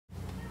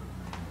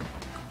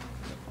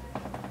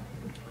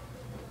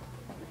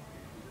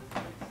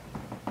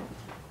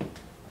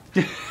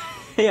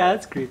Yeah,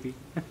 that's creepy.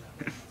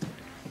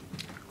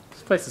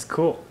 This place is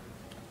cool.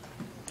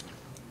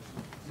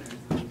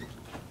 Look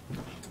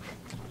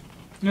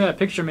at that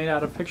picture made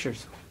out of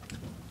pictures.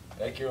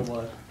 Thank you,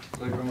 Ramon.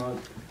 Look, Ramon.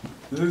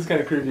 This is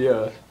kind of creepy,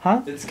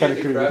 Huh? It's kind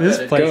of creepy.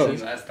 This place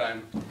is... Last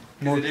time.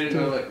 Because I didn't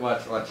know, like,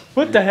 watch.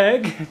 What the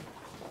heck?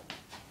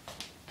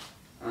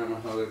 I don't know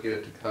how to get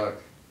it to talk.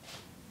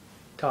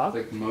 Talk?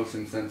 It's like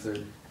motion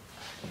censored.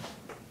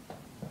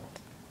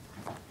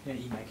 You're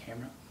gonna eat my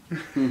camera.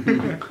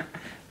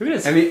 Look at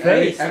his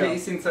face. Have you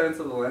seen Silence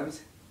of the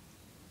Lambs?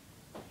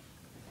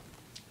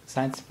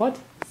 Science what?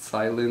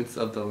 Silence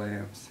of the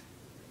Lambs.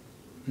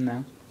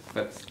 No.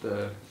 That's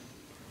the...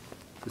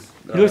 He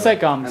looks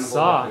like Hannibal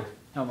Saw, Lecter.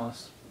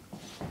 almost.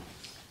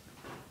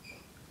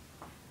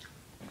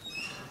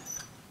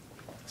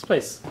 This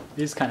place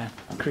is kind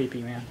of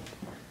creepy, man.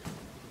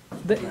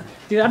 Dude,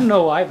 I don't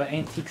know why, but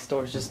antique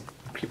stores just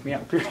creep me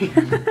out.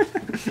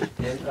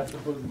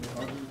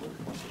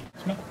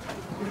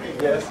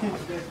 Yes.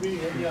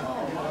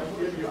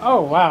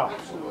 Oh, wow.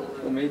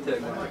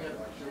 Maytag.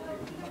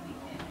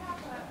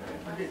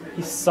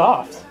 He's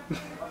soft.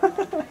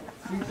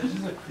 There's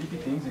just like creepy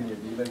things in here,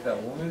 dude. Like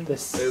that woman.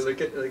 This Hey,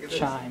 look at this.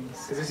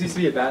 Chimes. Because this used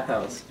to be a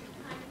bathhouse.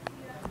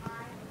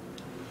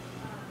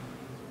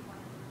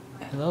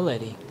 Hello,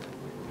 lady.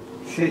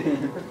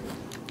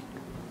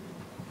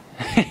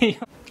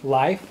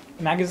 Life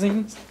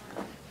magazines?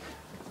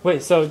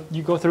 Wait, so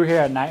you go through here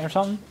at night or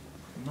something?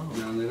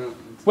 No, they don't.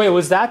 Wait,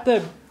 was that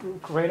the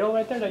cradle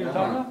right there that you were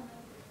talking about?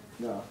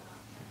 No.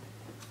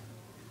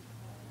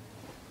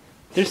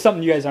 There's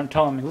something you guys aren't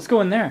telling me. Let's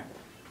go in there.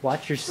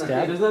 Watch your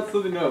step. There's not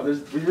something up. We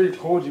already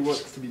told you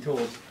what's to be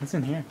told. What's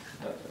in here?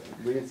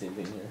 We didn't see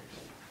anything here.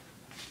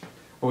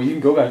 Well, you can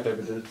go back there,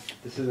 but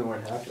this isn't where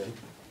it happened.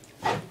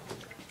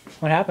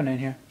 What happened in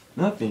here?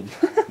 Nothing.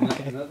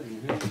 Okay.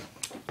 Nothing here.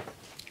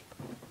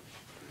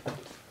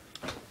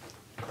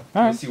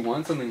 All right. Unless you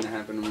want something to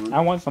happen, Ramon.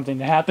 I want something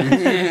to happen.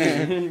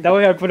 That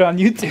way I put it on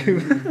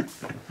YouTube.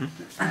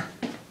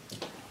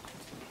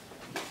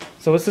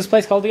 So what's this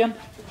place called again?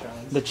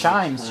 The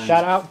Chimes.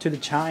 Shout out to the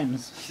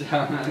Chimes.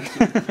 Yeah.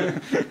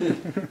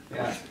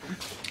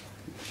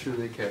 Sure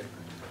they care.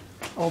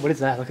 Oh, what is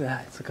that? Look at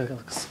that. It's like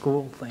a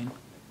school thing.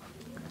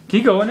 Can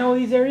you go in all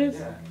these areas?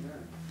 Yeah.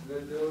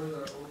 The doors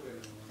are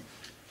open.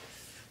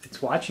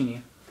 It's watching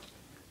you.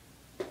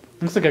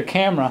 Looks like a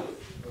camera.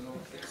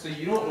 So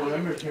you don't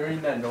remember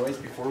hearing that noise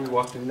before we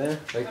walked in there?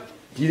 Like,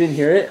 you didn't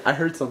hear it? I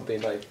heard something,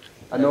 like,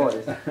 a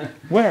noise.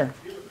 Where?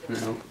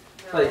 No.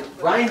 Like,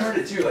 Ryan heard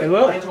it too. Like,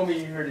 Hello? Ryan told me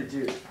you heard it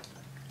too.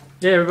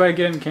 Yeah, everybody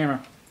get in the camera.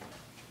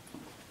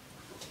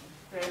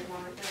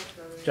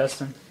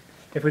 Justin,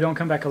 if we don't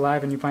come back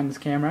alive and you find this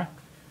camera,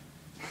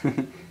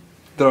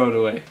 Throw it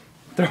away.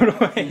 throw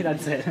it away.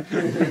 That's it.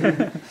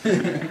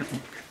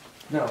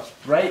 No,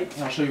 right?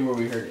 I'll show you where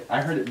we heard it.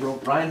 I heard it.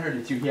 Ryan heard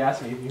it too. He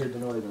asked me if he heard the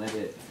noise, and I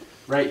did.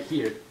 Right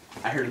here,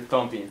 I heard it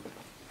thumping.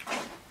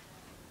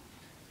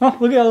 Oh,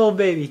 look at that little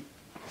baby.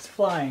 It's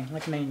flying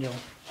like an angel.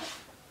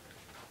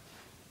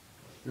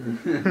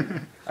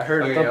 I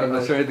heard it thumping.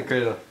 I'll show you the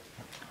cradle.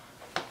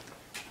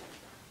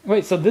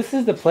 Wait, so this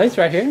is the place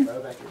right here?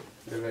 Right back here.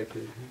 Right back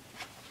here.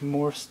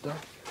 More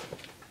stuff.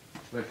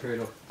 The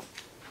cradle.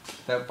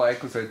 That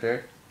bike was right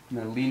there, and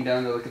I leaned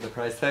down to look at the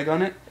price tag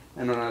on it,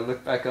 and when I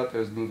looked back up, it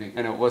was moving,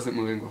 and it wasn't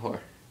moving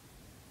before.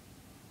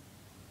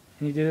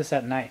 And you do this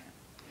at night.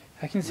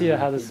 I can see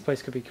how this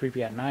place could be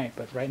creepy at night,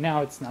 but right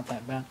now it's not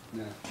that bad.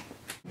 Yeah.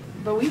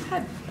 But we've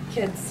had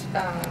kids,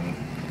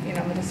 you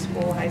know, middle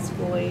school, high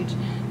school age,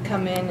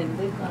 come in and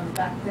they've gone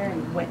back there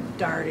and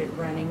darted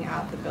running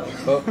out the building.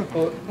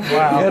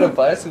 Wow. We had a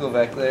bicycle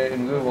back there,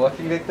 and we were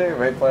walking back there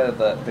right by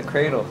the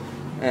cradle.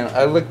 And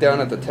I looked down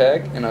at the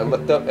tag, and I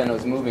looked up, and it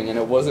was moving, and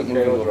it wasn't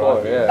moving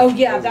before. Yeah. Oh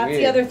yeah, that's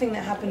the other thing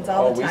that happens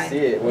all the time. Oh, we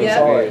see it. We Yep.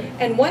 saw it.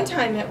 And one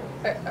time,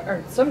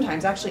 or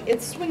sometimes actually,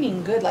 it's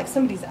swinging good, like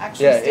somebody's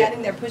actually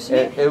standing there pushing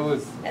it. It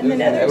was. And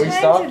then other we times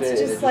stopped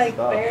it's it, just like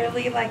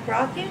barely like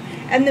rocking.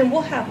 And then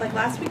we'll have, like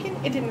last weekend,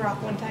 it didn't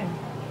rock one time.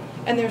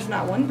 And there's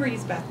not one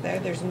breeze back there.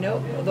 There's no,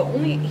 the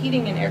only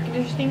heating and air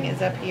conditioning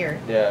is up here.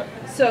 Yeah.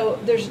 So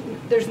there's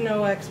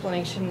no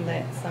explanation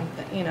that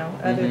something, you know,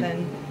 other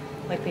than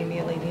like maybe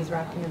a lady's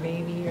rocking her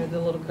baby or the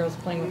little girl's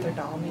playing with her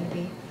doll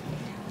maybe.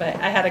 But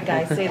I had a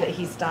guy say that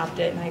he stopped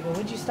it, and I go,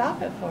 "What'd you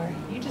stop it for?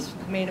 You just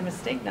made a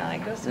mistake now.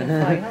 That ghost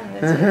gonna fly home,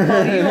 and it's gonna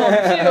follow you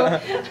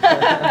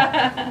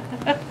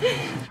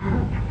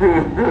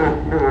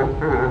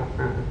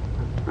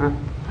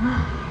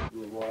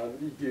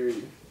home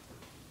too."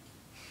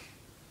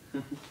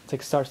 It's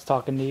like starts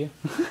talking to you.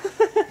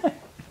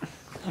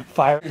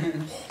 Fire.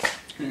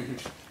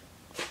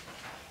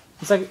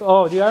 It's like,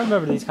 oh, dude, I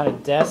remember these kind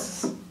of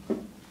desks.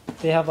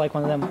 They have like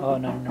one of them. Oh,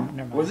 no, never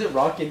mind. Was it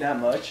rocking that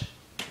much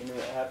when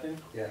it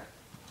happened? Yeah.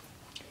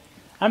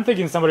 I'm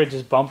thinking somebody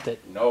just bumped it.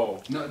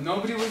 No. No,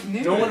 nobody was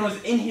near. No one was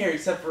in here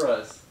except for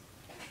us.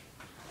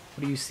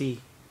 What do you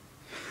see?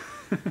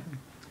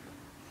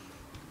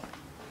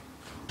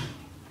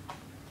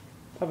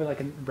 Probably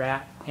like a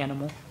rat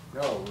animal.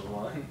 No, it was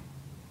one.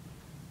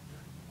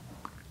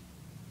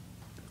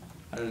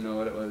 don't know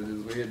what it was. It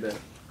was weird that.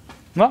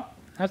 Well,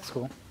 that's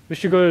cool. We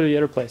should go to the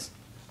other place.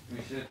 We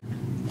should.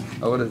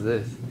 Oh, what is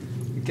this?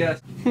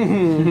 Guess.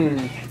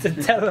 It's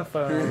a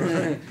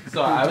telephone.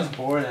 So I was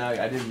born and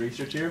I did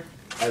research here.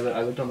 I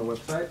looked on the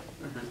website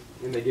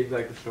and they gave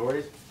like the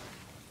stories.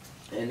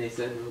 And they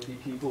said it'll be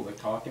people like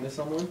talking to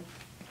someone,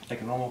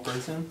 like a normal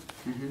person.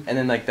 And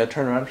then like they'll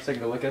turn around for a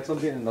second to look at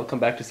something and they'll come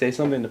back to say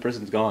something and the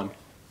person's gone.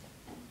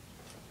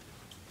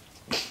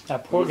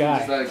 That poor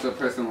Just guy. like the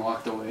person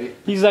walked away.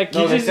 He's like,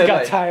 No, he they just said, got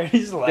like- tired.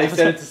 He's They left.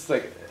 said it's just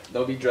like,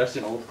 they'll be dressed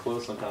in old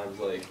clothes sometimes,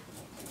 like.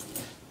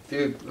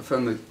 Dude, I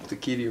found the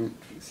key to your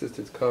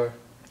sister's car.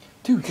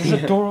 Dude, there's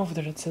a door over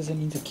there that says it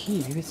needs a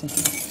key. Maybe it's in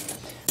here.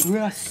 We're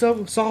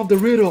gonna solve the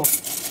riddle.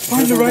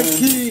 Find the right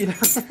key.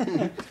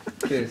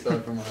 Okay,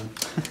 start from on.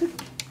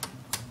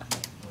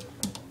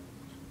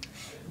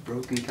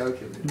 Broken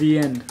calculator. The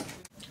end.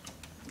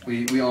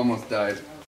 We almost died.